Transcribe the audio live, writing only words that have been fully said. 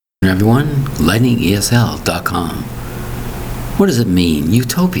Everyone, lightningesl.com. What does it mean,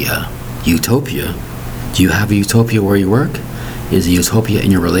 utopia? Utopia? Do you have a utopia where you work? Is a utopia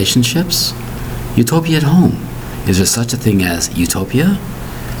in your relationships? Utopia at home? Is there such a thing as utopia?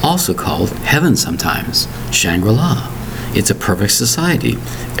 Also called heaven sometimes, Shangri-La. It's a perfect society.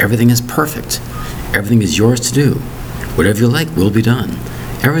 Everything is perfect. Everything is yours to do. Whatever you like will be done.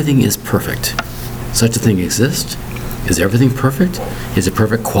 Everything is perfect. Such a thing exists? Is everything perfect? Is it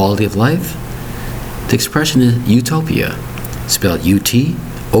perfect quality of life? The expression is utopia, spelled U-T-O-P-I-A.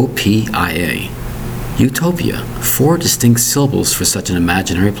 Utopia, 4 distinct syllables for such an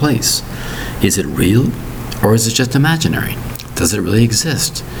imaginary place. Is it real, or is it just imaginary? Does it really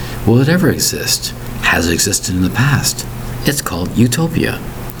exist? Will it ever exist? Has it existed in the past? It's called utopia.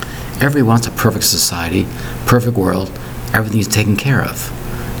 Everyone wants a perfect society, perfect world, everything is taken care of.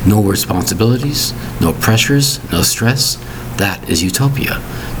 No responsibilities, no pressures, no stress. That is utopia.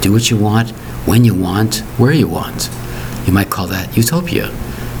 Do what you want, when you want, where you want. You might call that utopia.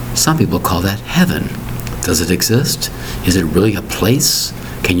 Some people call that heaven. Does it exist? Is it really a place?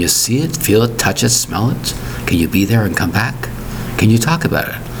 Can you see it, feel it, touch it, smell it? Can you be there and come back? Can you talk about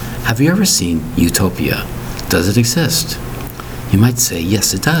it? Have you ever seen utopia? Does it exist? You might say,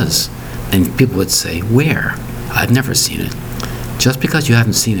 yes, it does. And people would say, where? I've never seen it. Just because you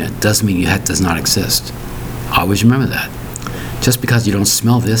haven't seen it doesn't mean it does not exist. Always remember that. Just because you don't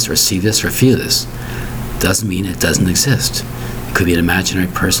smell this or see this or feel this doesn't mean it doesn't exist. It could be an imaginary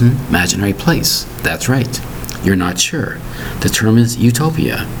person, imaginary place. That's right. You're not sure. The term is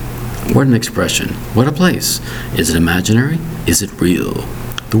utopia. What an expression. What a place. Is it imaginary? Is it real?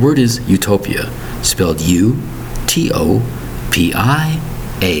 The word is utopia, spelled U-T-O-P-I-A.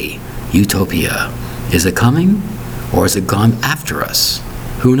 Utopia. Is it coming? Or has it gone after us?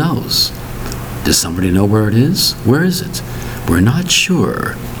 Who knows? Does somebody know where it is? Where is it? We're not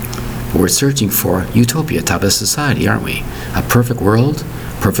sure. We're searching for utopia type of society, aren't we? A perfect world,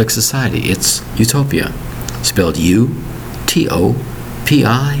 perfect society. It's utopia. Spelled U-T-O-P-I-A.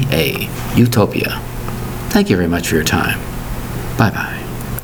 Utopia. Thank you very much for your time. Bye-bye.